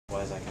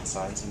Otherwise, I can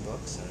sign some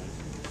books,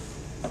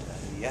 and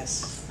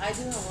yes. I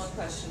do have one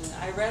question.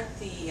 I read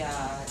the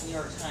New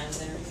York Times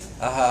interview,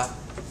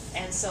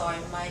 and so I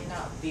might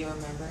not be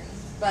remembering.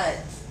 But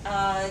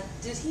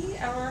did he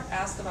ever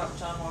ask about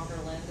John Walker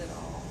Lindh at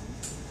all?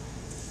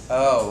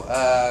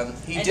 Oh,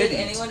 he and didn't.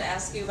 Did anyone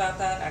ask you about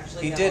that?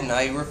 Actually, he didn't.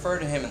 I refer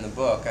to him in the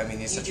book. I mean,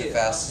 he's You such do, a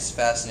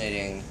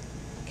fascinating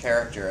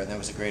character, and there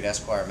was a great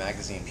Esquire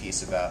magazine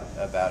piece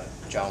about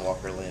John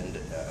Walker Lindh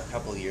a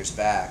couple of years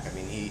back. I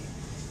mean,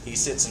 he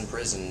sits in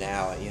prison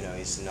now. You know,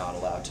 he's not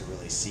allowed to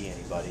really see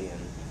anybody, and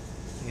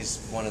he's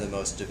one of the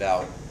most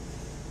devout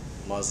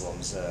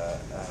Muslims.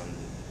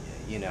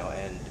 You know,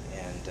 and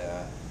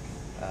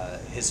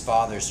his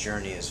father's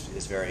journey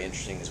is very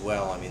interesting as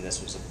well. I mean,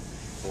 this was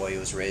a boy who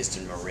was raised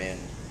in Marin,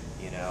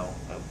 you know,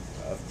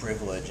 of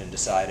privilege, and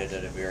decided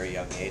at a very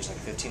young age, like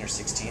 15 or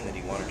 16, that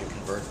he wanted to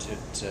convert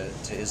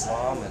to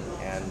Islam,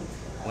 and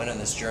went on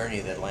this journey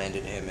that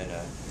landed him in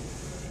a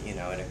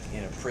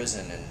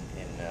prison in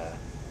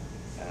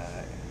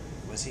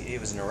he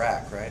was in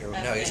Iraq, right? Or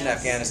no, he was in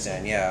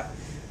Afghanistan, yeah.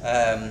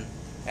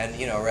 And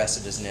you know,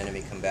 arrested as an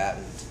enemy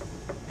combatant.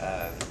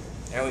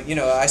 And you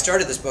know, I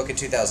started this book in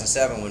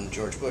 2007 when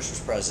George Bush was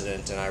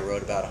president, and I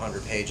wrote about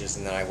 100 pages,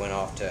 and then I went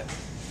off to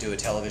do a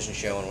television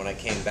show, and when I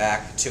came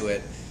back to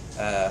it,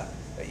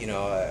 you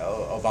know,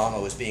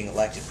 Obama was being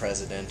elected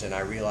president, and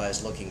I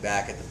realized, looking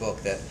back at the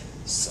book, that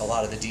a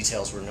lot of the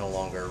details were no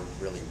longer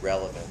really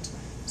relevant.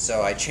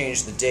 So I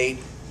changed the date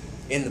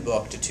in the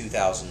book to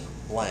 2000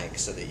 blank,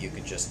 so that you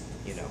could just,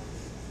 you know,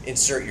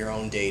 insert your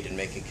own date and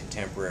make it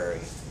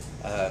contemporary.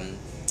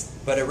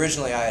 But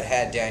originally I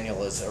had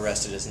Daniel as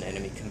arrested as an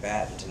enemy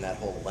combatant, and that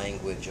whole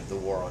language of the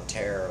war on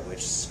terror, which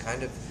is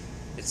kind of,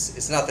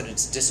 it's not that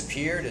it's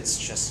disappeared, it's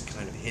just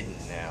kind of hidden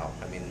now.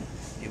 I mean,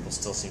 people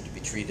still seem to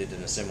be treated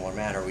in a similar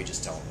manner, we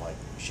just don't like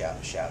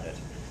shout it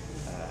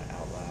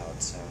out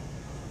loud. So,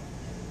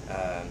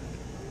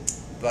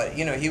 but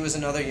you know, he was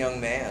another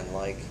young man.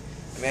 Like,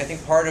 I mean, I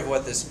think part of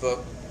what this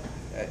book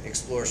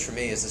explores for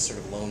me is this sort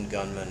of lone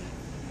gunman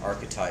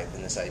archetype,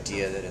 and this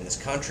idea that in this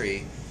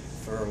country,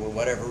 for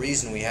whatever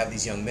reason, we have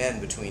these young men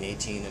between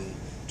 18 and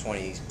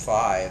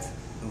 25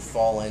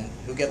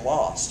 who get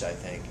lost, I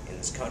think, in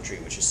this country,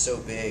 which is so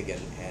big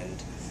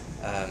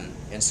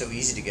and so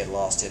easy to get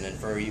lost in. And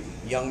for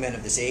young men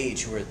of this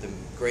age who are at the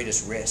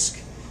greatest risk,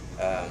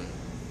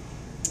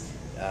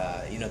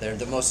 you know, they're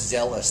the most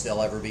zealous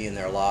they'll ever be in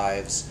their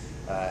lives,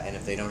 and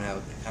if they don't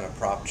have kind of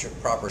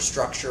proper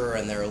structure,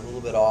 and they're a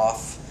little bit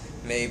off,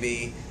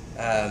 maybe,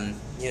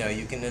 you know,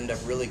 you can end up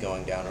really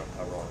going down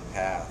a wrong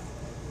path.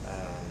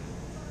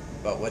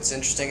 But what's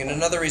interesting, and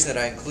another reason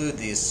that I include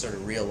these sort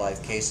of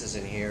real-life cases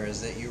in here,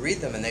 is that you read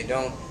them and they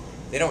don't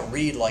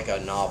read like a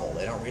novel.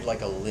 They don't read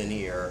like a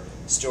linear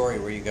story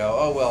where you go,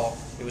 oh, well,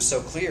 it was so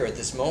clear at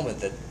this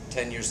moment that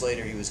 10 years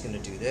later he was going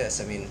to do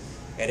this. I mean,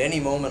 at any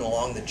moment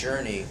along the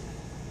journey,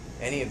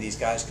 any of these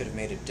guys could have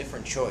made a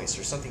different choice,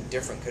 or something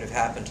different could have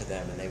happened to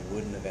them, and they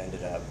wouldn't have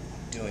ended up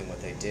doing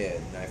what they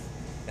did.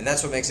 And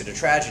that's what makes it a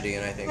tragedy.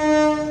 And I think,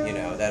 you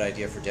know, that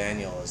idea for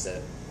Daniel is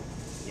that,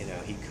 you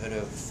know,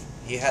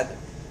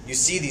 you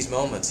see these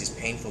moments, these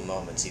painful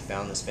moments. He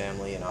found this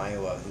family in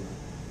Iowa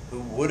who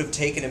would have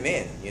taken him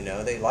in. You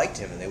know, they liked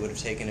him and they would have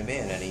taken him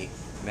in. And he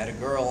met a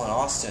girl in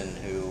Austin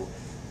who,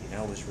 you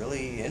know, was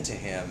really into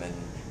him,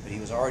 but he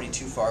was already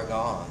too far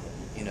gone.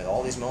 And, you know,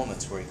 all these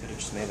moments where he could have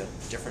just made a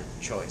different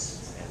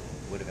choice and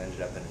would have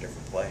ended up in a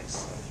different place.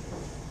 So,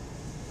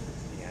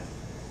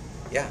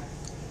 yeah.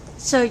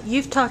 So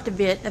you've talked a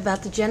bit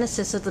about the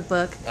genesis of the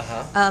book,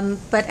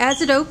 but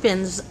as it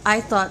opens, I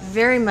thought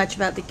very much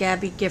about the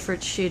Gabby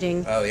Giffords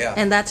shooting. Oh, yeah.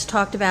 And that's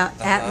talked about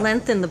at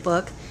length in the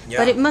book. Yeah.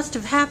 But it must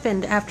have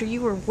happened after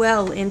you were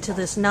well into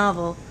this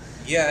novel.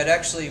 Yeah, it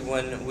actually,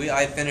 when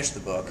I had finished the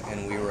book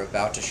and we were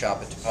about to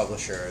shop it to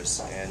publishers,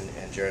 and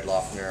Jared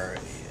Loeffner,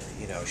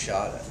 you know,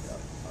 shot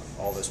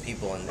all those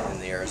people in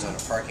the Arizona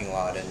parking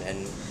lot,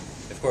 and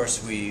of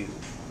course we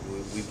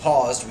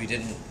paused. We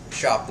didn't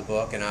shop the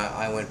book, and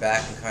I went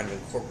back and kind of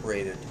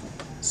incorporated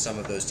some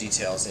of those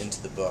details into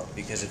the book,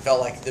 because it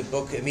felt like the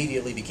book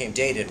immediately became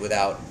dated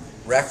without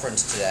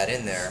reference to that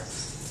in there.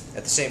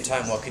 At the same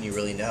time, what can you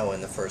really know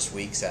in the first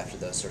weeks after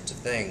those sorts of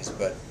things?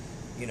 But,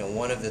 you know,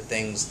 one of the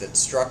things that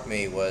struck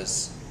me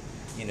was,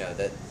 you know,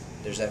 that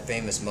there's that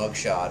famous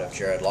mugshot of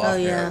Jared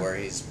Loeffner where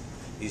he's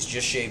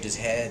just shaved his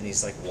head, and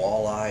he's like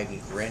wall-eyed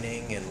and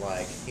grinning, and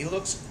like, he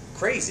looks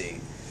crazy.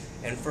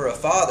 And for a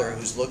father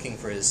who's looking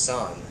for his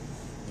son,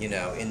 you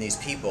know, in these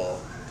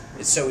people,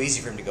 it's so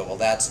easy for him to go, well,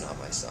 that's not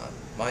my son.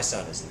 My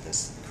son isn't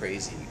this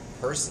crazy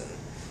person,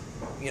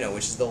 you know,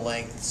 which is the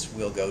lengths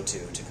we'll go to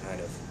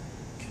kind of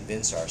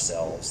convince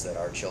ourselves that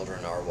our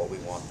children are what we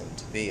want them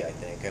to be, I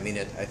think. I mean,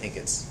 I think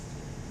it's,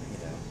 you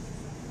know,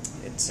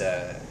 it's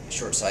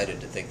short-sighted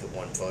to think that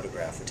one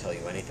photograph would tell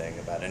you anything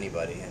about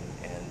anybody,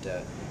 and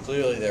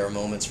clearly there are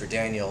moments for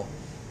Daniel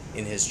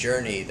in his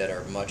journey that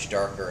are much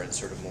darker and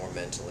sort of more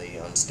mentally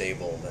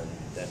unstable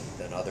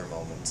than other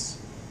moments.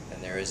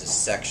 And there is a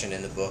section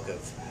in the book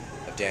of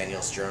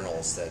Daniel's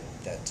journals that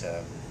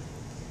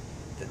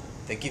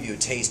give you a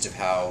taste of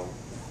how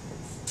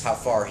how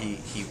far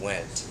he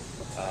went.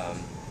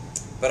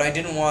 But I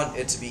didn't want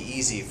it to be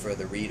easy for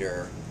the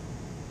reader.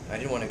 I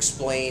didn't want to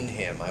explain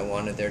him. I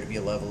wanted there to be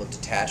a level of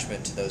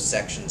detachment to those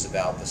sections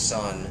about the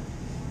son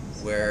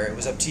where it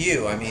was up to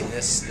you. I mean,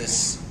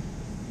 this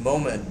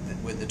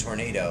moment with the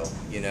tornado,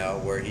 you know,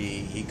 where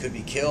he could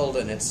be killed,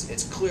 and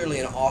it's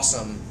clearly an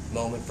awesome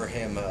moment for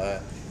him,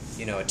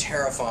 you know, a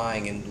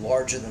terrifying and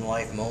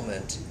larger-than-life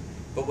moment.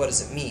 But what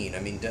does it mean? I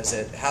mean,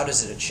 how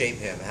does it shape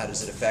him? How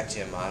does it affect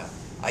him?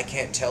 I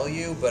can't tell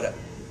you, but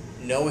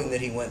knowing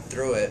that he went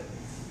through it,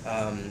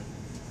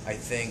 I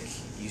think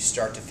you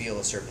start to feel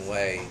a certain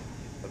way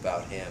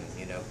about him.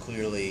 You know,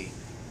 clearly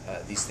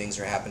these things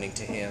are happening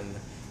to him,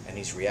 and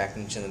he's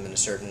reacting to them in a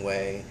certain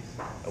way,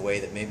 a way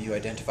that maybe you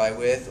identify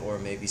with or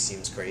maybe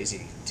seems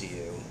crazy to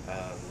you.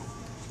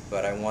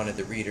 But I wanted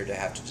the reader to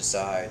have to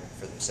decide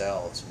for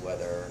themselves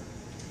whether,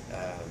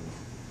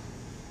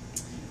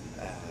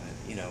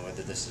 you know,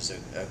 whether this is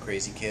a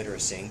crazy kid or a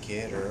sane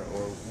kid, or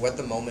what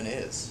the moment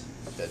is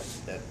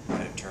that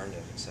might have turned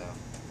it. So,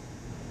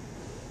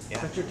 yeah.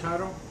 Is that your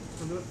title?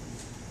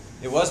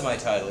 It was my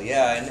title,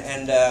 yeah.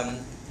 And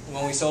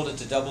when we sold it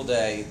to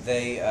Doubleday,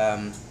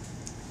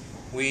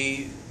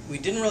 we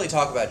didn't really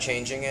talk about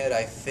changing it.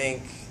 I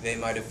think they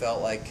might have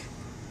felt like,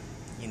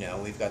 you know,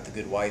 we've got the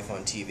good wife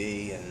on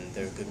TV and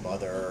they're a good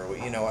mother, or,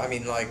 you know, I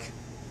mean, like.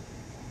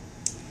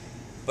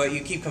 But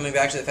you keep coming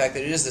back to the fact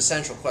that it is the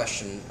central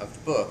question of the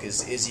book: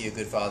 is he a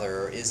good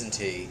father or isn't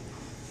he?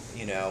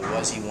 You know,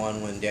 was he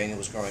one when Daniel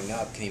was growing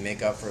up? Can he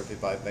make up for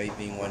it by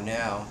being one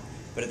now?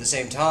 But at the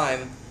same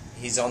time,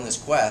 he's on this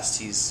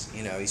quest. He's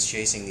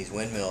chasing these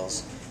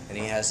windmills, and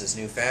he has this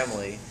new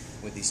family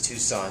with these two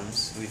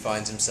sons who he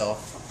finds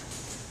himself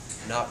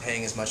not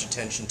paying as much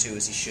attention to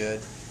as he should,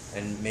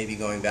 and maybe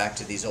going back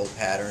to these old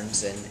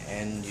patterns.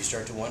 And you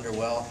start to wonder,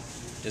 well,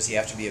 does he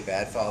have to be a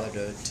bad father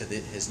to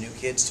his new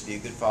kids to be a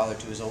good father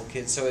to his old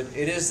kids? So it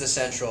is the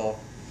central,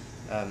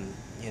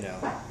 you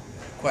know,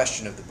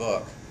 question of the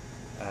book.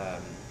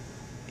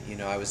 You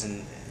know, I was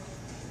in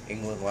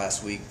England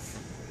last week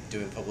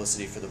doing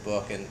publicity for the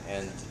book,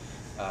 and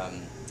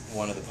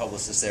one of the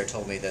publicists there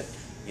told me that,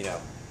 you know,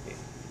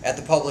 at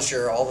the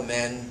publisher, all the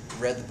men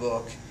read the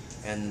book,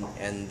 and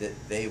that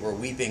they were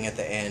weeping at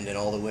the end, and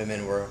all the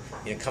women were,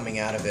 you know, coming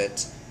out of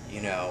it,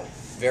 you know,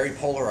 very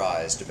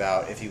polarized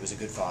about if he was a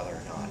good father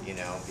or not, you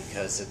know,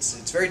 because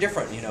it's very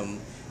different, you know,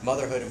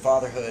 motherhood and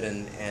fatherhood,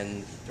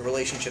 and the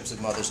relationships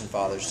of mothers and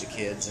fathers to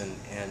kids, and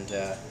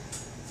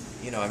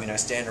you know, I mean, I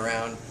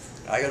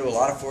go to a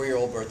lot of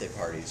 4-year-old birthday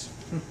parties,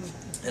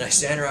 and I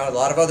stand around with a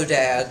lot of other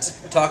dads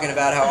talking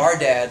about how our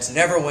dads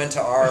never went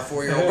to our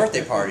 4-year-old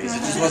birthday parties. It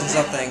just wasn't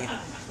something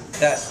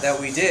that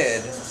we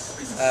did,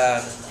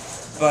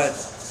 but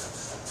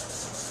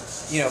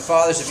you know,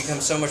 fathers have become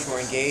so much more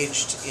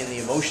engaged in the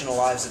emotional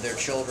lives of their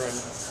children,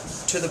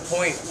 to the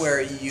point where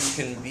you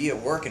can be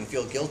at work and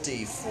feel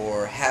guilty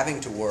for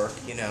having to work,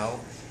 you know,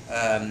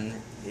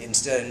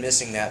 instead of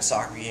missing that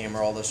soccer game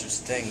or all those sorts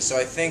of things. So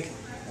I think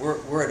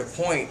we're at a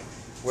point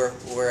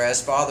where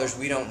as fathers,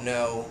 we don't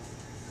know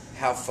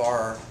how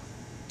far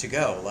to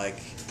go. Like,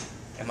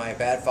 am I a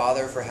bad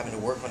father for having to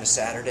work on a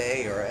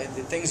Saturday, or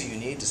the things that you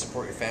need to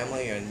support your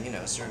family? And, you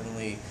know,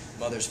 certainly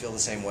mothers feel the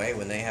same way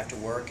when they have to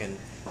work.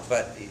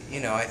 But, you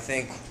know, I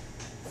think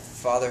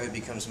fatherhood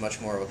becomes much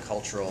more of a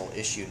cultural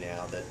issue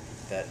now,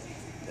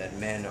 that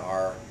men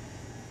are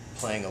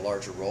playing a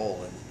larger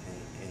role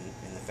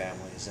in the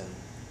families. And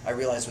I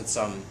realized with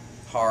some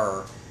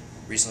horror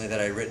recently that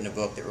I'd written a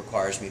book that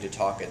requires me to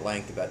talk at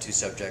length about two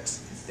subjects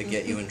that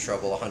get you in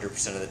trouble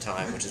 100% of the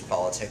time, which is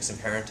politics and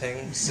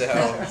parenting. So,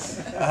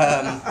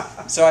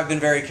 so I've been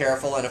very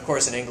careful. And of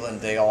course, in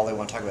England, all they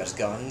want to talk about is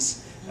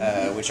guns,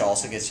 which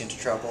also gets you into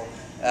trouble.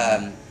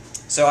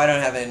 So I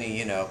don't have any,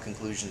 you know,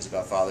 conclusions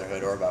about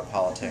fatherhood or about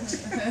politics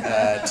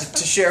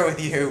to share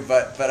with you.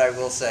 But I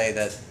will say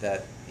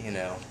that you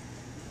know,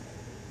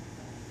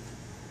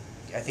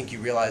 I think you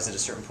realize at a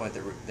certain point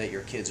that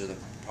your kids are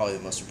probably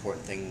the most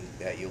important thing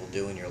that you'll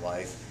do in your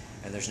life,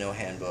 and there's no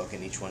handbook,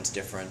 and each one's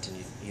different,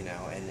 and you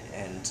know,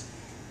 and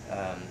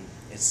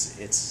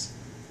it's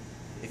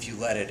if you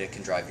let it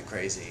can drive you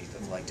crazy.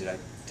 Of like, did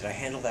I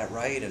handle that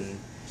right? And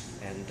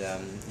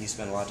you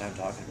spend a lot of time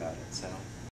talking about it. So.